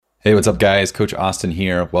Hey, what's up, guys? Coach Austin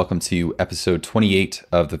here. Welcome to episode 28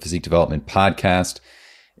 of the Physique Development Podcast,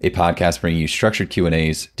 a podcast bringing you structured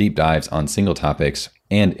Q&As, deep dives on single topics,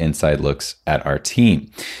 and inside looks at our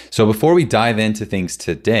team. So before we dive into things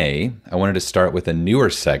today, I wanted to start with a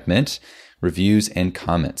newer segment, reviews and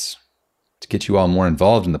comments. To get you all more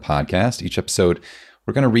involved in the podcast, each episode,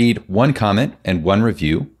 we're going to read one comment and one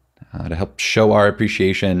review to help show our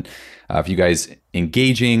appreciation for you guys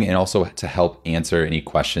engaging and also to help answer any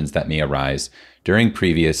questions that may arise during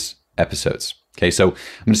previous episodes. Okay, so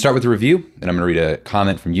I'm going to start with a review and I'm going to read a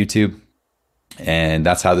comment from YouTube, and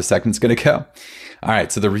that's how the segment's going to go. All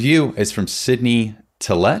right, so the review is from Sydney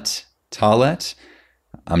Tallett.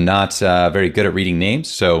 I'm not very good at reading names,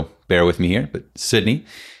 so bear with me here, but Sydney,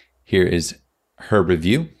 here is her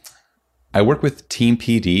review. I work with Team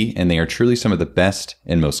PD, and they are truly some of the best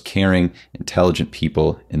and most caring, intelligent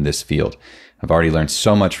people in this field. I've already learned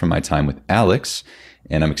so much from my time with Alex,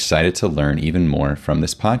 and I'm excited to learn even more from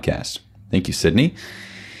this podcast. Thank you, Sydney.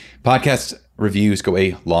 Podcast reviews go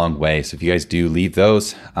a long way, so if you guys do leave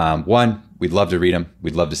those, one, we'd love to read them.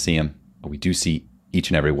 We'd love to see them. We do see each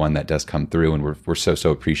and every one that does come through, and we're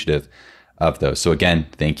so appreciative of those. So again,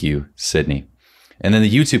 thank you, Sydney. And then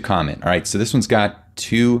the YouTube comment. All right, so this one's got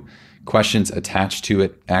two questions attached to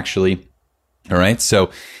it, actually. All right, so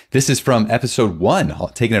this is from episode 1,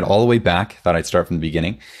 taking it all the way back. Thought I'd start from the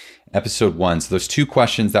beginning. Episode 1. So there's two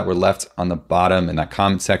questions that were left on the bottom in that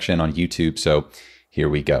comment section on YouTube. So here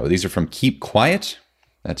we go. These are from Keep Quiet.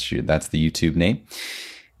 That's the YouTube name.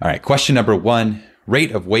 All right, question number 1,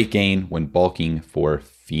 rate of weight gain when bulking for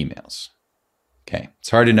females. Okay, it's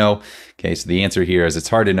hard to know. Okay, so the answer here is it's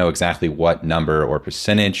hard to know exactly what number or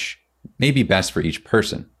percentage may be best for each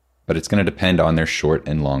person, but it's going to depend on their short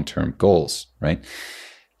and long-term goals, right?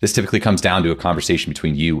 This typically comes down to a conversation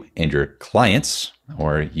between you and your clients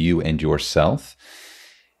or you and yourself.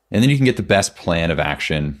 And then you can get the best plan of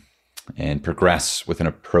action and progress with an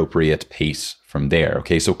appropriate pace from there.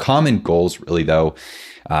 Okay, so common goals really though,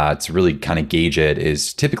 to really kind of gauge it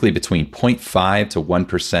is typically between 0.5 to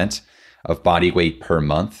 1% of body weight per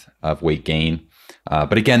month of weight gain.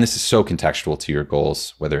 But again, this is so contextual to your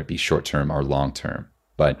goals, whether it be short-term or long-term.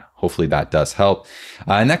 But hopefully that does help.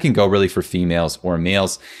 And that can go really for females or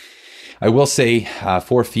males. I will say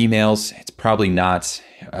for females, it's probably not,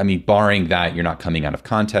 barring that you're not coming out of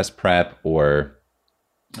contest prep or,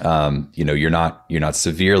 you're not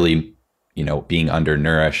severely, being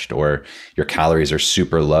undernourished or your calories are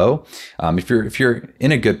super low. If you're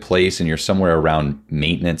in a good place and you're somewhere around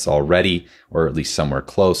maintenance already, or at least somewhere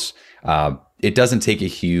close, it doesn't take a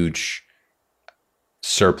huge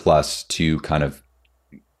surplus to kind of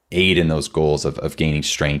aid in those goals of gaining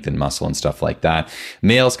strength and muscle and stuff like that.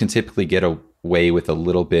 Males can typically get away with a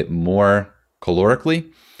little bit more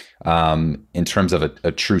calorically in terms of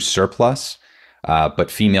a true surplus,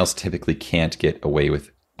 but females typically can't get away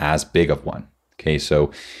with as big of one. Okay,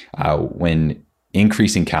 so when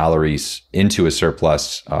increasing calories into a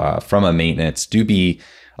surplus from a maintenance, do be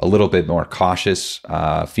a little bit more cautious.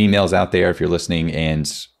 Females out there, if you're listening,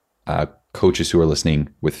 and coaches who are listening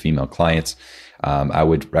with female clients, I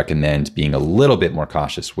would recommend being a little bit more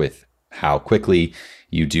cautious with how quickly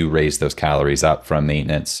you do raise those calories up from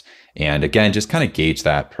maintenance. And again, just kind of gauge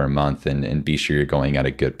that per month and be sure you're going at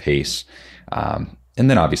a good pace. And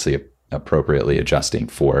then obviously appropriately adjusting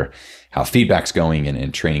for how feedback's going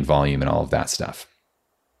and training volume and all of that stuff.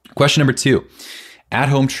 Question number 2,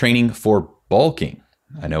 at-home training for bulking.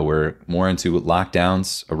 I know we're more into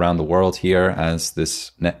lockdowns around the world here as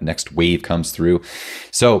this next wave comes through.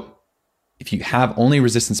 So if you have only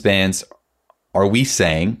resistance bands, are we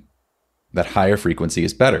saying that higher frequency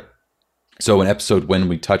is better? So in episode when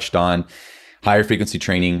we touched on higher frequency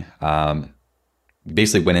training,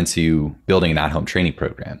 basically went into building an at-home training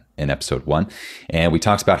program in episode 1, and we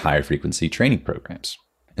talked about higher frequency training programs.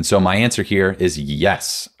 And so my answer here is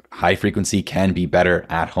yes, high frequency can be better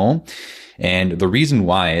at home. And the reason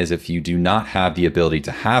why is if you do not have the ability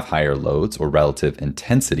to have higher loads or relative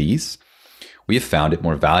intensities, we have found it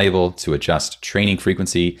more valuable to adjust training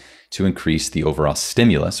frequency to increase the overall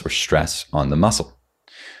stimulus or stress on the muscle.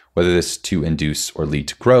 Whether this to induce or lead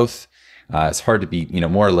to growth, it's hard to be,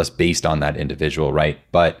 more or less based on that individual, right?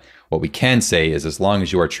 But what we can say is as long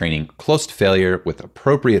as you are training close to failure with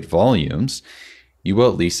appropriate volumes, you will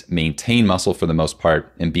at least maintain muscle for the most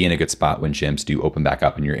part and be in a good spot when gyms do open back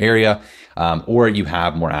up in your area, or you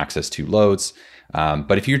have more access to loads.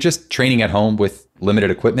 But if you're just training at home with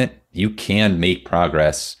limited equipment, you can make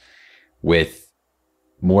progress with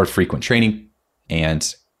more frequent training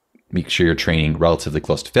and make sure you're training relatively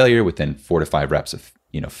close to failure within 4 to 5 reps of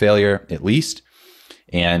failure at least.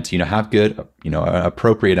 and, have good, an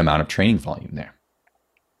appropriate amount of training volume there.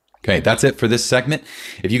 Okay, that's it for this segment.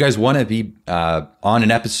 If you guys want to be on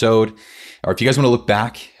an episode, or if you guys want to look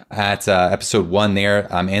back at episode 1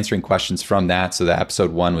 there, I'm answering questions from that. So the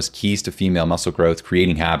episode 1 was keys to female muscle growth,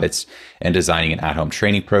 creating habits, and designing an at-home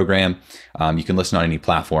training program. You can listen on any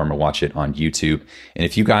platform or watch it on YouTube. And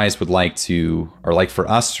if you guys would like to, or like for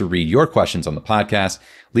us to read your questions on the podcast,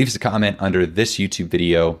 leave us a comment under this YouTube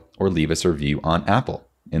video or leave us a review on Apple.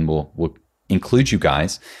 And we'll include you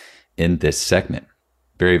guys in this segment.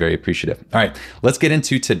 Very, very appreciative. All right, let's get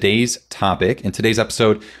into today's topic. In today's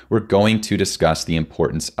episode, we're going to discuss the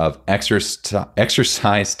importance of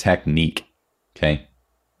exercise technique. Okay,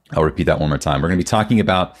 I'll repeat that one more time. We're going to be talking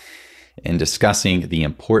about and discussing the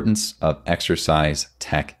importance of exercise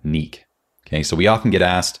technique. Okay, so we often get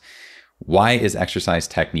asked, why is exercise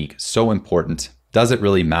technique so important? Does it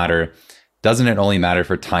really matter? Doesn't it only matter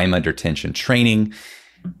for time under tension training,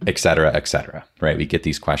 et cetera, right? We get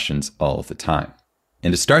these questions all of the time.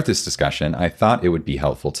 And to start this discussion, I thought it would be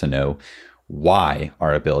helpful to know why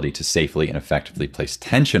our ability to safely and effectively place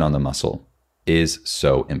tension on the muscle is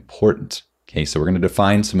so important. Okay, so we're going to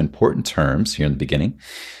define some important terms here in the beginning.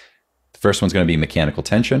 The first one's going to be mechanical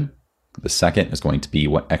tension. The second is going to be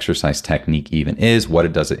what exercise technique even is,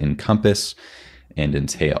 what does it encompass and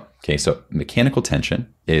entail. Okay, so mechanical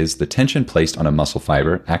tension is the tension placed on a muscle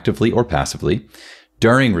fiber actively or passively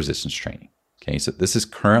during resistance training. Okay, so this is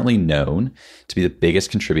currently known to be the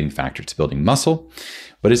biggest contributing factor to building muscle,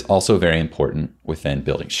 but is also very important within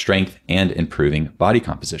building strength and improving body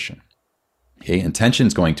composition. Okay, and tension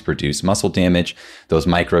is going to produce muscle damage, those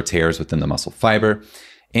micro tears within the muscle fiber,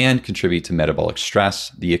 and contribute to metabolic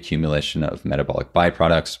stress, the accumulation of metabolic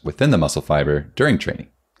byproducts within the muscle fiber during training.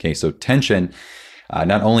 Okay, so tension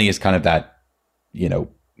not only is kind of that,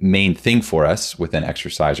 main thing for us within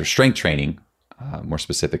exercise or strength training, more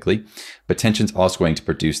specifically, but tension is also going to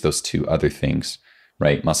produce those two other things,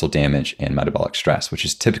 right? Muscle damage and metabolic stress, which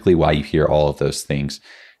is typically why you hear all of those things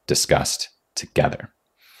discussed together.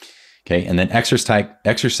 Okay, and then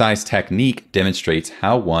exercise technique demonstrates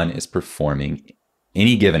how one is performing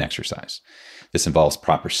any given exercise. This involves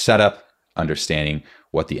proper setup, understanding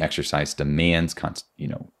what the exercise demands,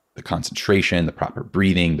 the concentration, the proper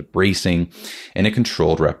breathing, the bracing, and a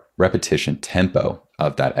controlled repetition tempo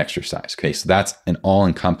of that exercise. Okay, so that's an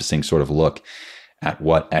all-encompassing sort of look at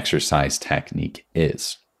what exercise technique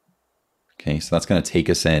is. Okay, so that's going to take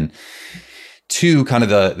us in to kind of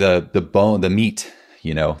the bone, the meat,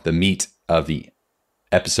 the meat of the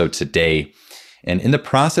episode today. And in the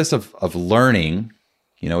process of learning,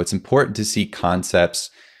 it's important to see concepts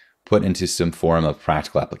put into some form of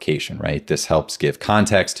practical application, right? This helps give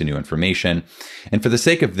context to new information. And for the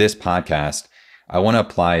sake of this podcast, I want to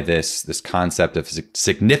apply this concept of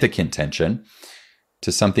significant tension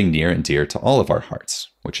to something near and dear to all of our hearts,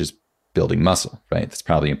 which is building muscle, right? That's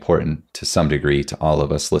probably important to some degree to all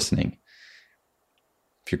of us listening.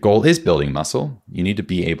 If your goal is building muscle, you need to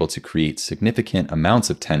be able to create significant amounts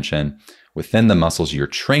of tension within the muscles you're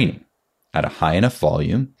training at a high enough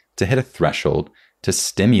volume to hit a threshold to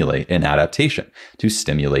stimulate an adaptation, to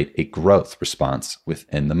stimulate a growth response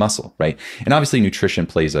within the muscle, right? And obviously nutrition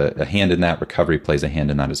plays a hand in that, recovery plays a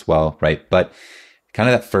hand in that as well, right? But kind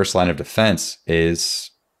of that first line of defense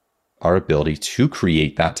is our ability to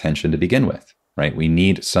create that tension to begin with, right? We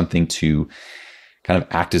need something to kind of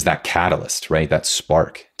act as that catalyst, right? That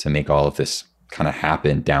spark to make all of this kind of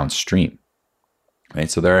happen downstream,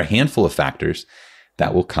 right? So there are a handful of factors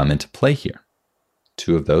that will come into play here.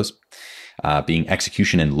 Two of those being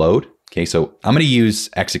execution and load. Okay, so I'm going to use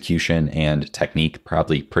execution and technique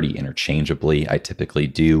probably pretty interchangeably. I typically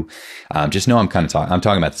do. Just know I'm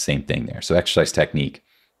talking about the same thing there. So exercise technique,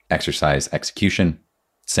 exercise execution,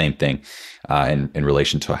 same thing in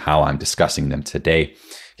relation to how I'm discussing them today.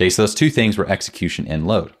 Okay, so those two things were execution and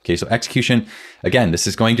load. Okay, so execution, again, this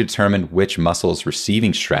is going to determine which muscle is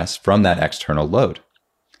receiving stress from that external load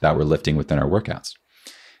that we're lifting within our workouts.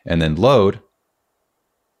 And then load,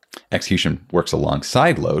 execution works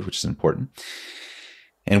alongside load, which is important.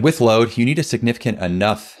 And with load, you need a significant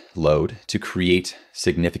enough load to create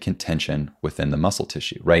significant tension within the muscle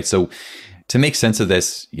tissue, right? So to make sense of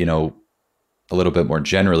this, a little bit more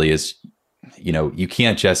generally is, you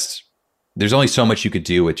can't just, there's only so much you could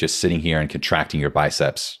do with just sitting here and contracting your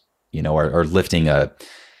biceps, or lifting a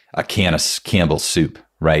can of Campbell's soup,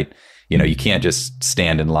 right? You can't just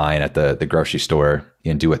stand in line at the grocery store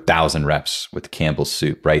and do 1,000 reps with Campbell's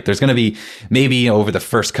soup, right? There's going to be maybe over the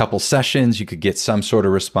first couple sessions, you could get some sort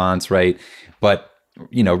of response, right? But,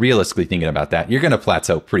 realistically thinking about that, you're going to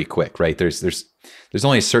plateau pretty quick, right? There's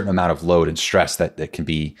only a certain amount of load and stress that can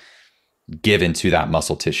be, given to that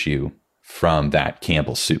muscle tissue from that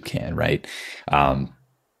Campbell soup can, right?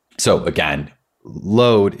 So again,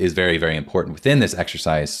 load is very, very important within this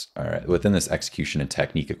exercise or within this execution and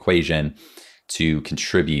technique equation to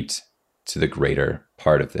contribute to the greater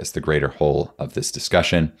part of this, the greater whole of this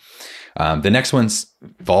discussion. The next one's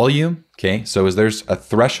volume. Okay, so there's a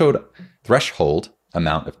threshold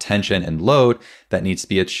amount of tension and load that needs to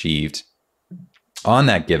be achieved on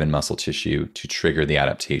that given muscle tissue to trigger the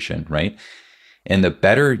adaptation, right? And the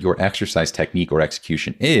better your exercise technique or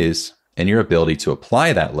execution is, and your ability to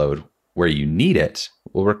apply that load where you need it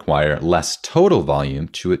will require less total volume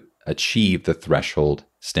to achieve the threshold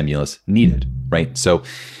stimulus needed, right? So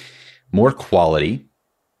more quality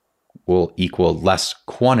will equal less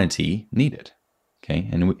quantity needed, okay?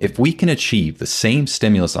 And if we can achieve the same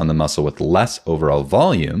stimulus on the muscle with less overall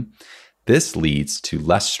volume, this leads to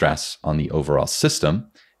less stress on the overall system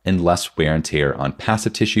and less wear and tear on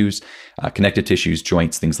passive tissues, connective tissues,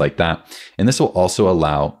 joints, things like that. And this will also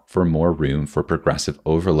allow for more room for progressive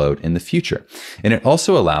overload in the future. And it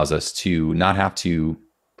also allows us to not have to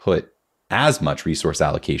put as much resource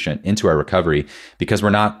allocation into our recovery because we're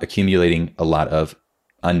not accumulating a lot of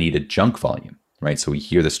unneeded junk volume, right? So we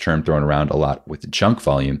hear this term thrown around a lot with junk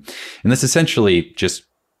volume. And that's essentially just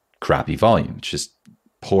crappy volume. It's just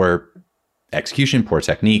poor execution, poor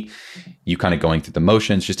technique, you kind of going through the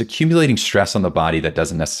motions, just accumulating stress on the body that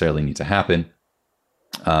doesn't necessarily need to happen.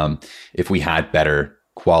 If we had better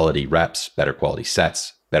quality reps, better quality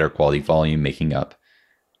sets, better quality volume making up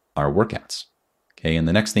our workouts. Okay, and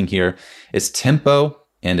the next thing here is tempo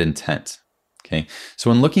and intent. Okay, so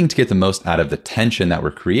when looking to get the most out of the tension that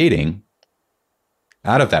we're creating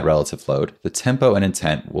out of that relative load, the tempo and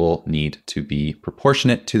intent will need to be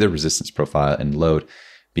proportionate to the resistance profile and load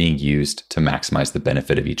being used to maximize the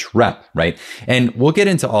benefit of each rep, right? And we'll get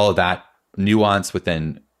into all of that nuance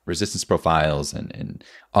within resistance profiles and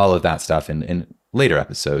all of that stuff in later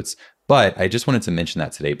episodes. But I just wanted to mention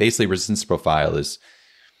that today. Basically, resistance profile is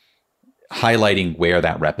highlighting where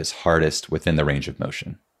that rep is hardest within the range of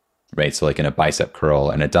motion, right? So like in a bicep curl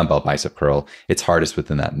and a dumbbell bicep curl, it's hardest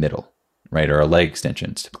within that middle, right? Or a leg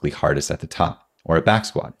extension, it's typically hardest at the top. Or a back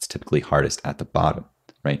squat, it's typically hardest at the bottom,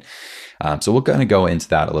 right? So we're going to go into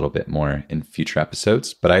that a little bit more in future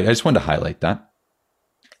episodes, but I just wanted to highlight that.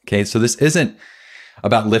 Okay, so this isn't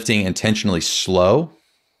about lifting intentionally slow.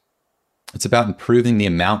 It's about improving the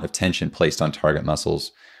amount of tension placed on target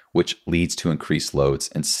muscles, which leads to increased loads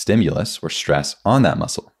and stimulus or stress on that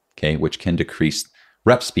muscle, okay, which can decrease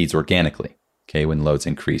rep speeds organically, okay, when loads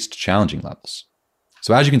increase to challenging levels.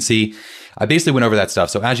 So as you can see, I basically went over that stuff.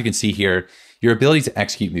 So as you can see here, your ability to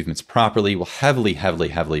execute movements properly will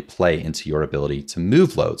heavily play into your ability to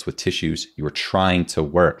move loads with tissues you are trying to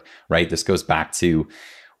work, right? This goes back to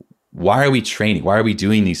why are we training? Why are we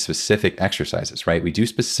doing these specific exercises, right? We do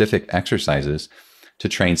specific exercises to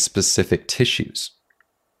train specific tissues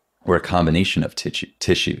or a combination of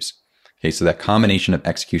tissues. Okay, so that combination of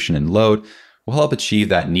execution and load will help achieve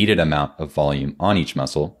that needed amount of volume on each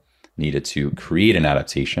muscle needed to create an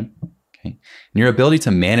adaptation. Okay, and your ability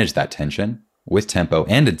to manage that tension with tempo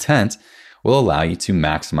and intent will allow you to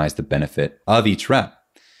maximize the benefit of each rep.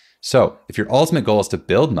 So if your ultimate goal is to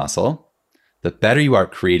build muscle, the better you are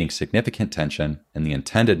at creating significant tension in the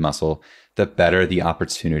intended muscle, the better the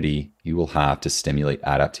opportunity you will have to stimulate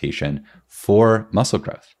adaptation for muscle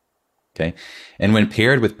growth. Okay. And when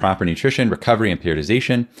paired with proper nutrition, recovery, and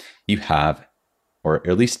periodization, you have, or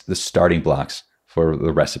at least the starting blocks for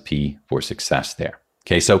the recipe for success there.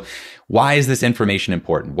 Okay. So why is this information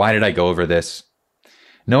important? Why did I go over this?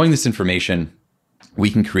 Knowing this information, we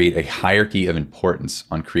can create a hierarchy of importance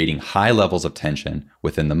on creating high levels of tension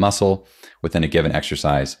within the muscle within a given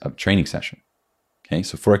exercise of training session. Okay.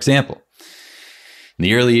 So for example, in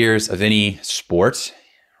the early years of any sport,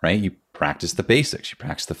 right, you practice the basics, you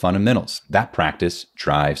practice the fundamentals. That practice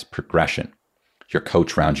drives progression. Your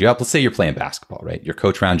coach rounds you up. Let's say you're playing basketball, right? Your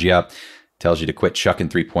coach rounds you up, tells you to quit chucking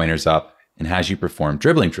 3-pointers up, and has you perform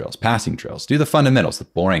dribbling drills, passing drills, do the fundamentals, the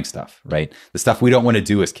boring stuff, right? The stuff we don't want to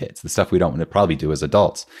do as kids, the stuff we don't want to probably do as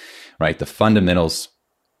adults, right? The fundamentals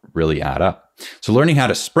really add up. So learning how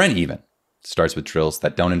to sprint even starts with drills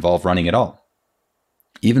that don't involve running at all.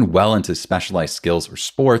 Even well into specialized skills or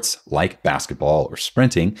sports like basketball or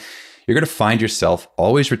sprinting, you're going to find yourself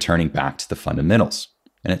always returning back to the fundamentals.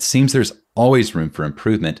 And it seems there's always room for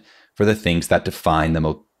improvement for the things that define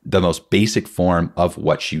the most basic form of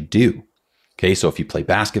what you do. Okay, so if you play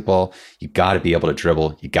basketball, you got to be able to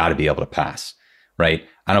dribble, you got to be able to pass, right?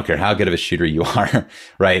 I don't care how good of a shooter you are,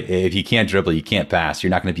 right? If you can't dribble, you can't pass,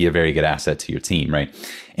 you're not going to be a very good asset to your team, right?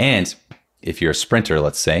 And if you're a sprinter,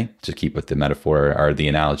 let's say, to keep with the metaphor or the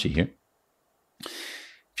analogy here,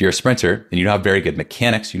 If you're a sprinter and you don't have very good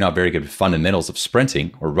mechanics, you don't have very good fundamentals of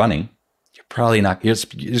sprinting or running, you're probably not, there's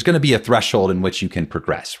going to be a threshold in which you can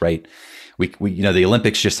progress, right? We the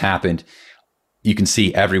Olympics just happened. You can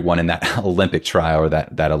see everyone in that Olympic trial or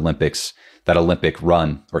that Olympic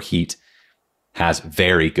run or heat has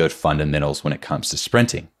very good fundamentals when it comes to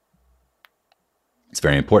sprinting. It's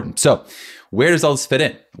very important. So where does all this fit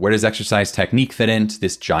in? Where does exercise technique fit into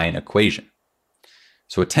this giant equation?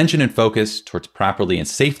 So attention and focus towards properly and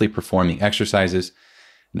safely performing exercises,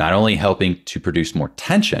 not only helping to produce more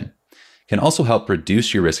tension, can also help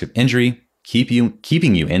reduce your risk of injury,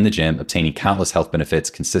 keeping you in the gym, obtaining countless health benefits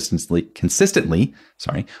consistently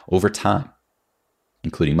over time,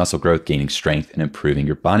 including muscle growth, gaining strength, and improving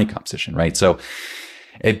your body composition, right? So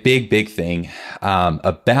a big thing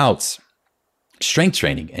about strength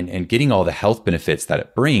training and getting all the health benefits that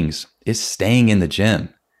it brings is staying in the gym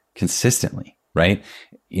consistently, right?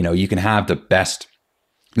 You can have the best,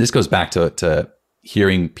 this goes back to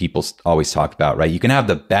hearing people always talk about, right? You can have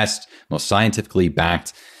the best, most scientifically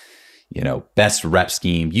backed, best rep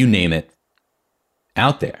scheme, you name it,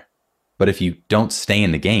 out there. But if you don't stay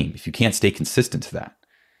in the game, if you can't stay consistent to that,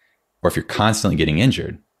 or if you're constantly getting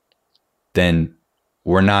injured, then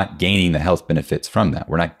we're not gaining the health benefits from that.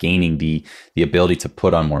 We're not gaining the ability to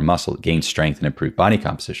put on more muscle, gain strength, and improve body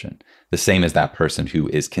composition. The same as that person who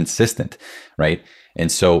is consistent, right?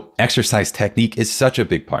 And so exercise technique is such a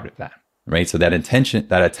big part of that, right? So that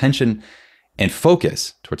attention and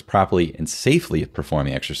focus towards properly and safely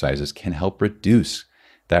performing exercises can help reduce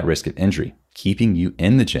that risk of injury, keeping you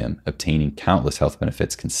in the gym, obtaining countless health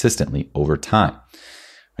benefits consistently over time,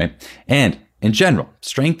 right? And in general,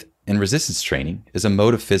 strength and resistance training is a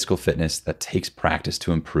mode of physical fitness that takes practice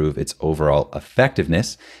to improve its overall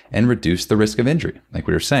effectiveness and reduce the risk of injury, like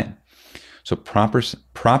we were saying. So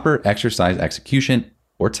proper exercise execution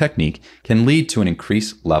or technique can lead to an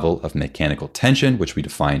increased level of mechanical tension, which we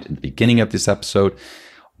defined in the beginning of this episode,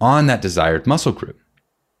 on that desired muscle group,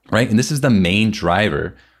 right? And this is the main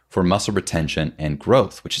driver for muscle retention and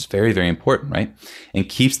growth, which is very, very important, right? And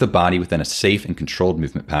keeps the body within a safe and controlled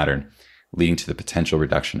movement pattern, leading to the potential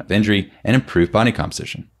reduction of injury and improved body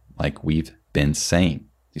composition, like we've been saying.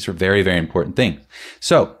 These are very, very important things.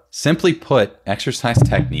 So simply put, exercise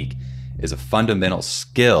technique is a fundamental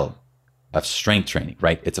skill of strength training,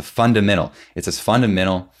 right? It's as fundamental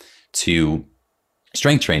to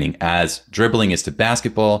strength training as dribbling is to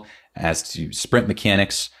basketball, as to sprint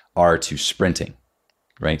mechanics are to sprinting,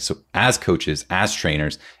 right? So as coaches, as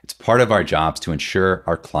trainers, it's part of our jobs to ensure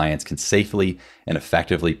our clients can safely and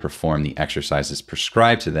effectively perform the exercises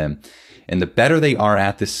prescribed to them. And the better they are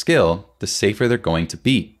at this skill, the safer they're going to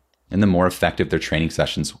be, and the more effective their training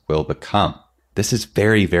sessions will become. This is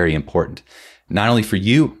very, very important, not only for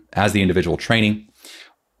you as the individual training,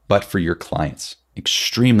 but for your clients.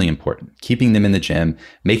 Extremely important, keeping them in the gym,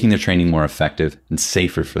 making their training more effective and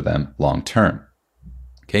safer for them long term.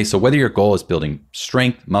 Okay, so whether your goal is building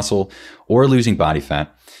strength, muscle, or losing body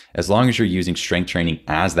fat, as long as you're using strength training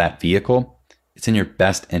as that vehicle, it's in your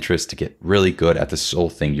best interest to get really good at the sole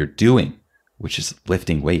thing you're doing, which is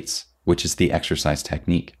lifting weights, which is the exercise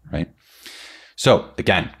technique, right? So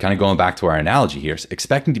again, kind of going back to our analogy here,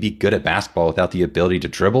 expecting to be good at basketball without the ability to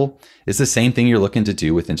dribble is the same thing you're looking to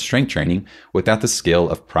do within strength training without the skill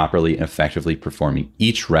of properly and effectively performing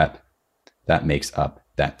each rep that makes up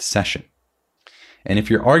that session. And if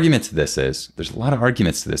your argument to this is, there's a lot of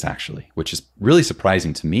arguments to this actually, which is really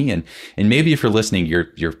surprising to me. And maybe if you're listening,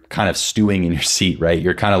 you're kind of stewing in your seat, right?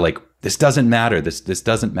 You're kind of like, this doesn't matter. This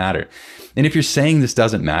doesn't matter. And if you're saying this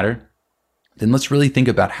doesn't matter, then let's really think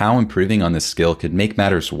about how improving on this skill could make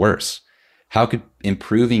matters worse. How could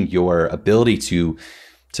improving your ability to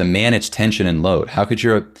manage tension and load, how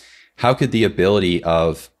could the ability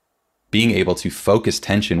of being able to focus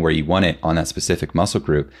tension where you want it on that specific muscle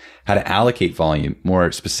group, how to allocate volume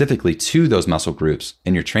more specifically to those muscle groups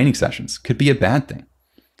in your training sessions could be a bad thing?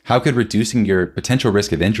 How could reducing your potential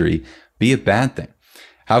risk of injury be a bad thing?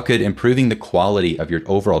 How could improving the quality of your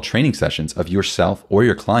overall training sessions of yourself or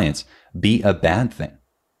your clients be a bad thing?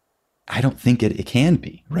 I don't think it can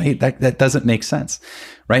be, right? That doesn't make sense,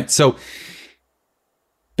 right? So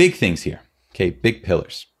big things here, okay? Big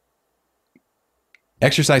pillars.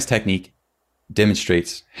 Exercise technique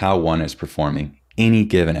demonstrates how one is performing any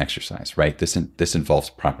given exercise, right? This involves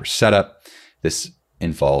proper setup. This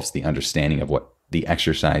involves the understanding of what the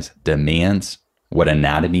exercise demands, what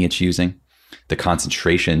anatomy it's using, the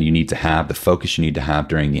concentration you need to have, the focus you need to have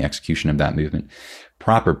during the execution of that movement,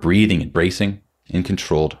 proper breathing and bracing, and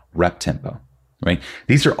controlled rep tempo, right?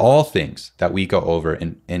 These are all things that we go over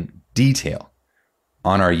in detail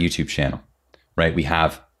on our YouTube channel, right? We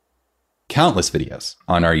have countless videos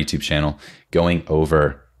on our YouTube channel going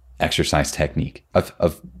over exercise technique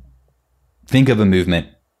of think of a movement.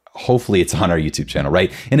 Hopefully it's on our YouTube channel, right?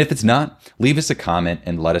 And if it's not, leave us a comment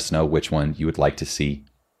and let us know which one you would like to see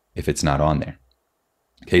if it's not on there.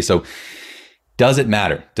 Okay, so does it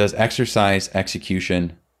matter? Does exercise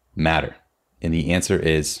execution matter? And the answer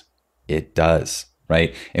is it does,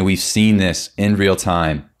 right? And we've seen this in real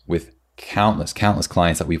time with countless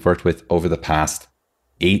clients that we've worked with over the past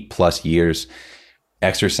 8+ years.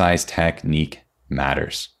 Exercise technique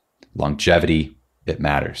matters. Longevity, it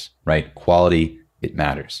matters, right? Quality, it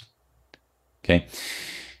matters. Okay.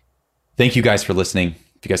 Thank you guys for listening.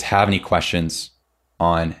 If you guys have any questions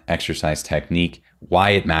on exercise technique,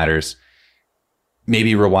 why it matters,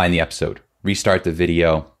 maybe rewind the episode, restart the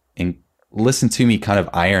video, and listen to me kind of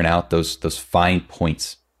iron out those fine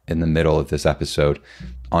points in the middle of this episode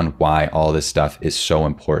on why all this stuff is so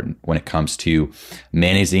important when it comes to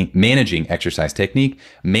managing exercise technique,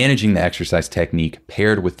 managing the exercise technique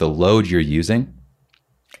paired with the load you're using,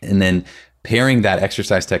 and then pairing that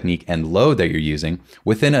exercise technique and load that you're using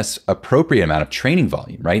within an appropriate amount of training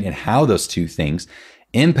volume, right? And how those two things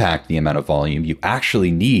impact the amount of volume you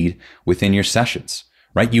actually need within your sessions,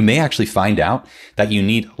 right? You may actually find out that you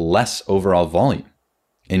need less overall volume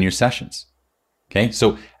in your sessions. Okay.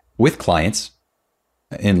 So with clients,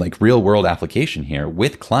 in like real world application here,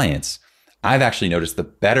 with clients, I've actually noticed the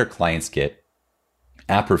better clients get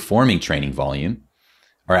at performing training volume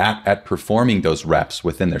or at performing those reps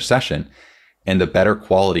within their session, and the better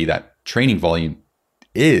quality that training volume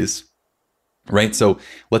is, right? So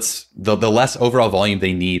the less overall volume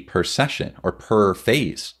they need per session or per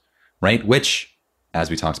phase, right? Which, as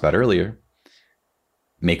we talked about earlier,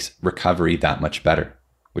 makes recovery that much better,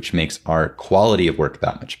 which makes our quality of work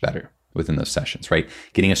that much better within those sessions, right?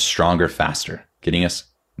 Getting us stronger faster, getting us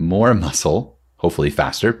more muscle, hopefully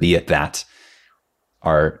faster, be it that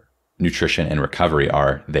our nutrition and recovery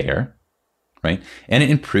are there, right? And it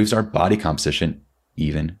improves our body composition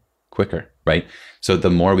even quicker, right? So the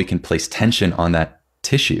more we can place tension on that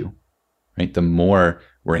tissue, right? The more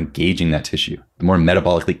we're engaging that tissue, the more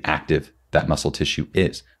metabolically active that muscle tissue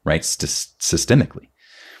is, right? Systemically.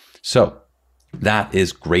 So that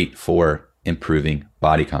is great for improving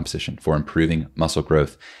body composition, for improving muscle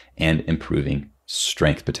growth and improving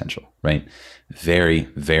strength potential, right? Very,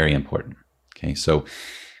 very important. Okay. So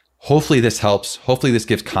hopefully this helps. Hopefully this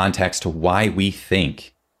gives context to why we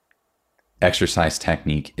think exercise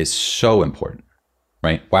technique is so important,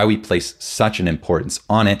 right? Why we place such an importance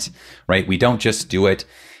on it, right? We don't just do it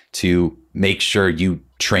to make sure you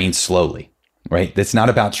train slowly, right? It's not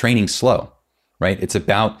about training slow, right? It's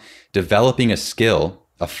about developing a skill,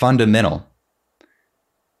 a fundamental,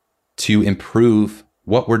 to improve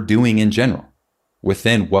what we're doing in general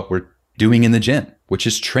within what we're doing in the gym, which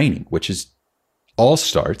is training, which is all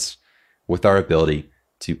starts with our ability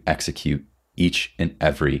to execute each and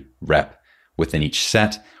every rep within each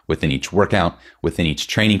set, within each workout, within each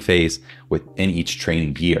training phase, within each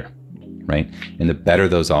training year, right? And the better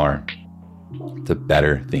those are, the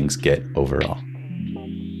better things get overall.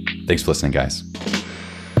 Thanks for listening, guys.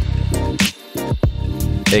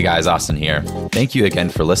 Hey guys, Austin here. Thank you again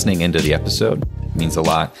for listening into the episode. It means a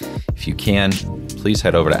lot. If you can, please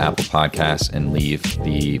head over to Apple Podcasts and leave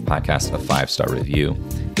the podcast a 5-star review.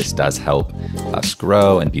 This does help us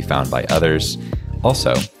grow and be found by others.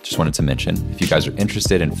 Also, just wanted to mention, if you guys are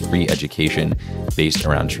interested in free education based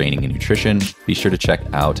around training and nutrition, be sure to check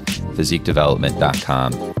out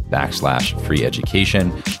physiquedevelopment.com/free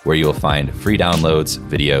education, where you will find free downloads,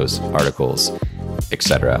 videos, articles,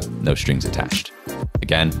 etc. No strings attached.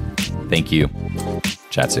 Again, thank you.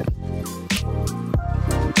 Chat soon.